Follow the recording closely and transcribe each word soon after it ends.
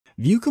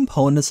Vue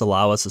components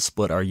allow us to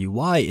split our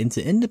UI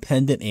into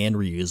independent and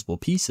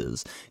reusable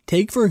pieces.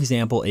 Take, for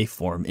example, a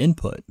form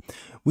input.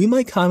 We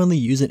might commonly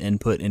use an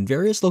input in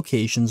various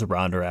locations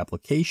around our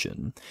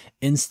application.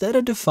 Instead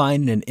of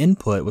defining an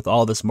input with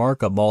all this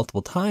markup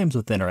multiple times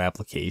within our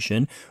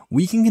application,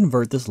 we can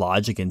convert this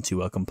logic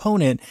into a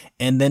component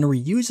and then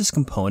reuse this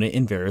component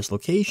in various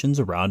locations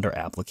around our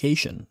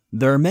application.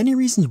 There are many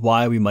reasons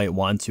why we might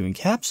want to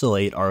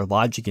encapsulate our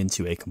logic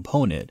into a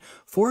component.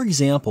 For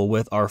example,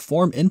 with our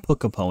form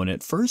input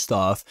component, first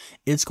off,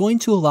 it's going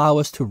to allow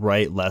us to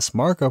write less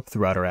markup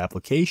throughout our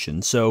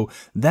application, so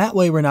that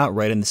way we're not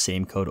writing the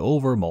same code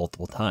over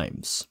multiple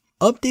times.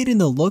 Updating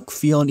the look,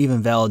 feel, and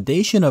even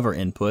validation of our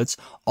inputs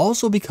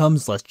also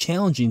becomes less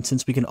challenging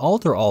since we can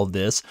alter all of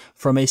this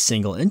from a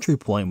single entry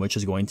point, which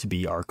is going to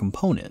be our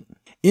component.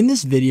 In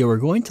this video, we're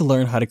going to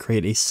learn how to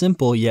create a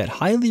simple yet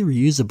highly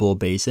reusable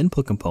base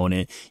input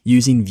component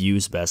using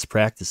Vue's best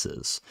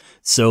practices.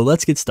 So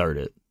let's get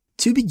started.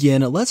 To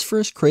begin, let's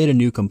first create a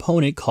new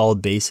component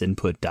called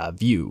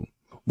baseinput.vue.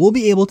 We'll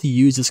be able to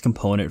use this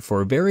component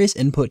for various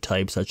input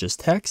types such as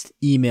text,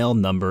 email,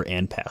 number,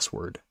 and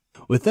password.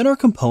 Within our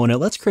component,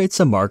 let's create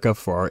some markup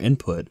for our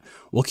input.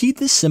 We'll keep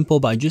this simple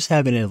by just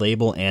having a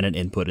label and an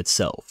input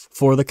itself.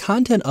 For the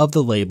content of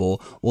the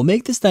label, we'll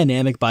make this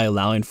dynamic by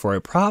allowing for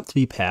a prop to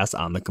be passed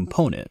on the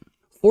component.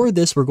 For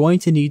this, we're going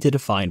to need to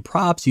define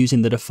props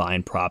using the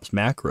define props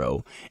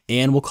macro,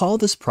 and we'll call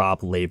this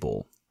prop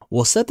label.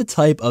 We'll set the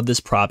type of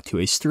this prop to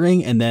a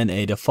string and then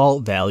a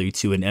default value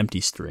to an empty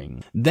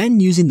string.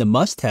 Then using the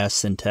must-have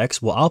syntax,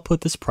 we'll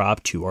output this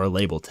prop to our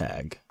label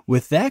tag.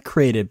 With that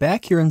created,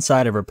 back here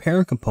inside of our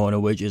parent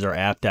component, which is our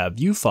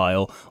app.vue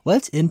file,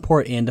 let's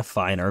import and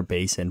define our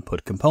base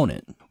input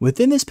component.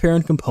 Within this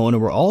parent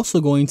component, we're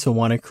also going to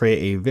want to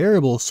create a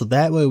variable so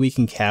that way we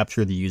can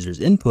capture the user's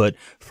input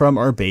from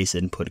our base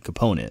input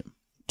component.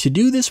 To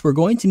do this, we're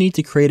going to need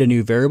to create a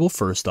new variable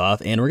first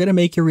off, and we're going to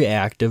make it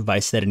reactive by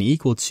setting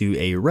equal to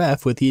a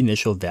ref with the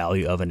initial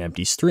value of an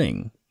empty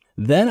string.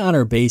 Then on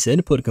our base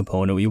input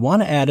component, we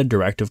want to add a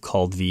directive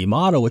called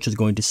vModel, which is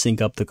going to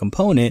sync up the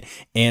component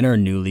and our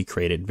newly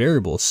created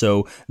variable.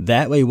 So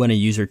that way when a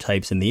user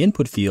types in the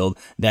input field,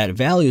 that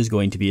value is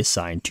going to be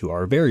assigned to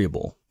our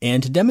variable.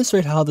 And to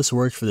demonstrate how this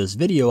works for this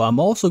video, I'm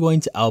also going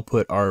to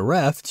output our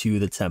ref to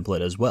the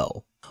template as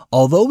well.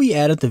 Although we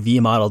added the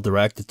vModel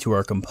directive to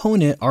our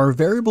component, our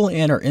variable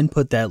and our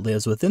input that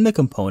lives within the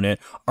component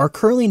are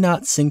currently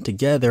not synced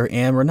together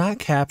and we're not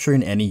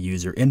capturing any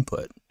user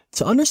input.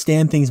 To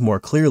understand things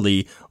more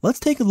clearly, let's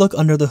take a look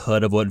under the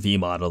hood of what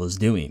vModel is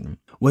doing.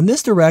 When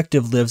this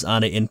directive lives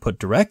on an input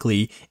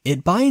directly,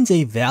 it binds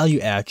a value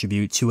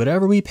attribute to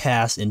whatever we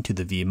pass into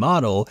the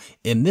vModel,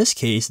 in this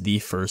case the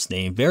first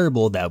name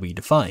variable that we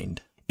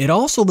defined. It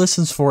also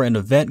listens for an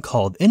event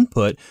called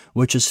input,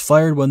 which is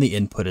fired when the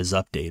input is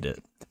updated.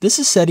 This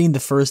is setting the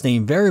first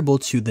name variable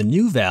to the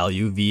new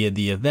value via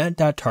the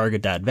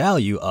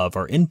event.target.value of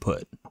our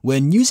input.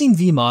 When using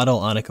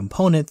vModel on a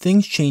component,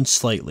 things change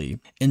slightly.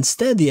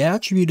 Instead, the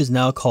attribute is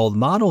now called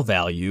model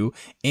value,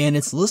 and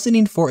it's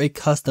listening for a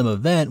custom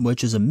event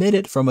which is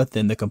emitted from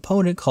within the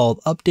component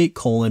called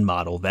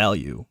update:model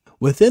value.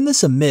 Within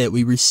this emit,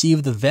 we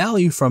receive the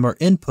value from our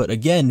input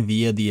again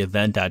via the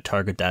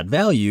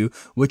event.target.value,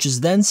 which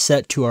is then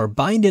set to our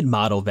binded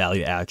model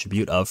value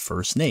attribute of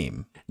first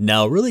name.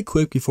 Now, really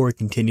quick before we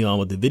continue on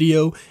with the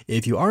video,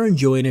 if you are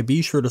enjoying it,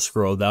 be sure to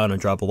scroll down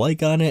and drop a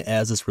like on it,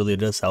 as this really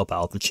does help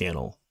out the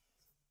channel.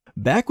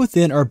 Back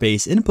within our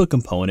base input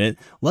component,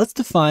 let's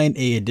define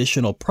an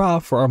additional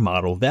prop for our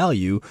model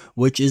value,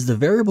 which is the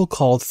variable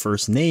called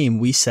first name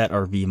we set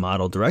our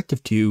vModel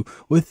directive to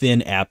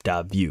within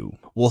app.vue.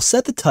 We'll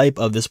set the type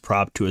of this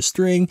prop to a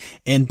string,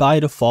 and by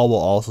default we'll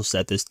also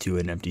set this to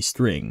an empty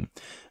string.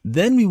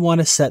 Then we want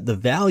to set the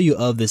value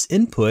of this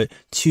input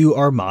to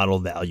our model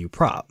value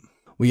prop.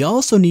 We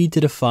also need to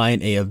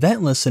define an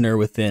event listener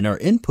within our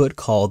input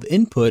called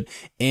input,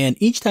 and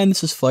each time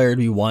this is fired,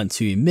 we want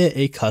to emit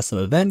a custom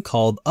event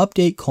called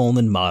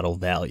update:model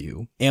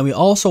value. And we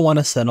also want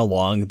to send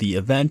along the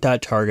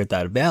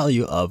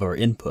event.target.value of our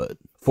input.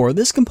 For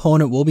this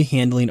component, we'll be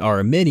handling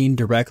our emitting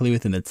directly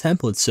within the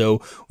template,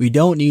 so we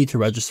don't need to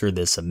register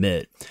this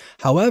emit.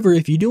 However,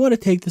 if you do want to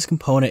take this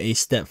component a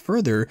step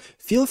further,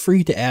 feel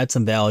free to add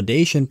some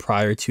validation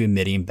prior to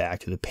emitting back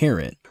to the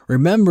parent.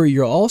 Remember,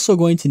 you're also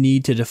going to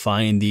need to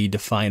define the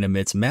define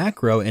emits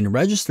macro and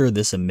register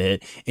this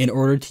emit in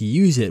order to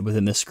use it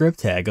within the script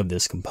tag of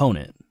this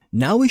component.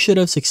 Now we should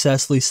have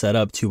successfully set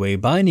up two-way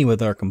binding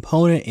with our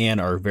component and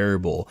our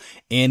variable,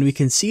 and we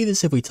can see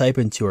this if we type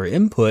into our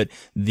input.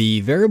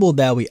 The variable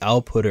that we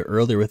outputted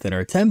earlier within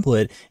our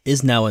template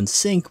is now in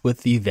sync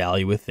with the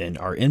value within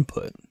our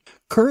input.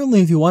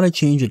 Currently, if you want to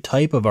change the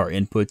type of our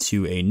input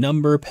to a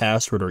number,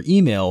 password, or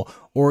email,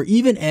 or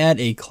even add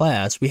a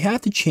class, we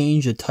have to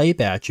change the type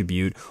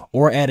attribute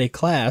or add a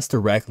class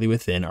directly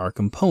within our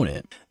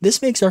component. This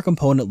makes our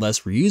component less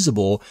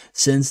reusable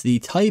since the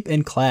type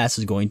and class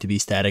is going to be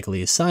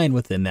statically assigned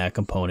within that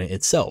component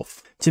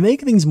itself. To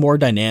make things more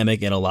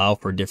dynamic and allow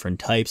for different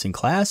types and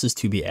classes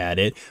to be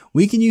added,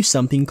 we can use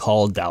something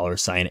called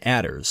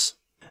 $adders.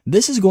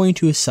 This is going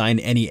to assign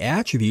any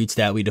attributes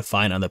that we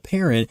define on the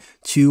parent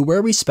to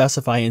where we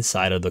specify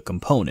inside of the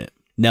component.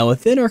 Now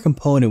within our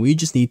component, we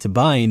just need to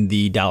bind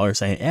the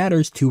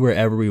 $adders to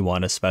wherever we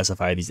want to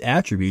specify these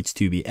attributes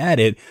to be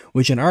added,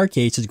 which in our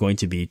case is going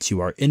to be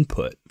to our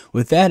input.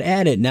 With that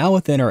added, now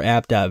within our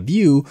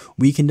app.view,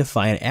 we can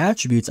define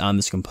attributes on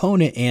this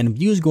component, and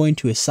Vue is going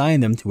to assign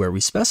them to where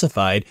we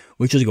specified,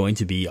 which is going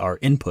to be our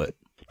input.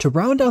 To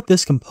round out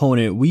this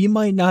component, we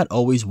might not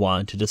always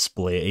want to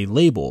display a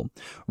label.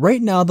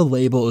 Right now, the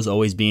label is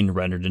always being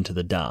rendered into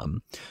the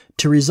DOM.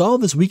 To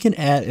resolve this, we can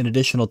add an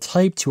additional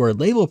type to our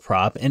label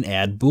prop and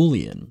add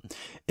Boolean.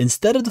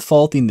 Instead of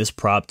defaulting this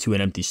prop to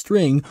an empty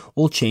string,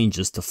 we'll change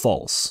this to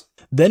false.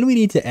 Then we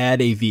need to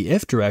add a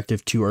vif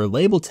directive to our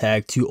label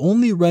tag to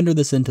only render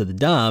this into the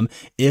DOM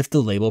if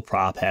the label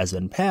prop has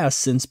been passed,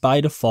 since by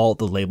default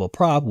the label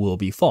prop will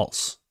be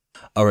false.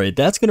 Alright,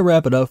 that's going to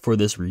wrap it up for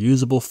this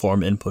reusable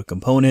form input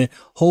component.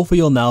 Hopefully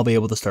you'll now be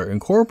able to start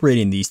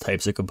incorporating these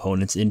types of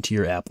components into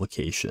your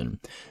application.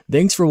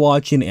 Thanks for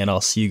watching, and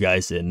I'll see you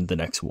guys in the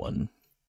next one.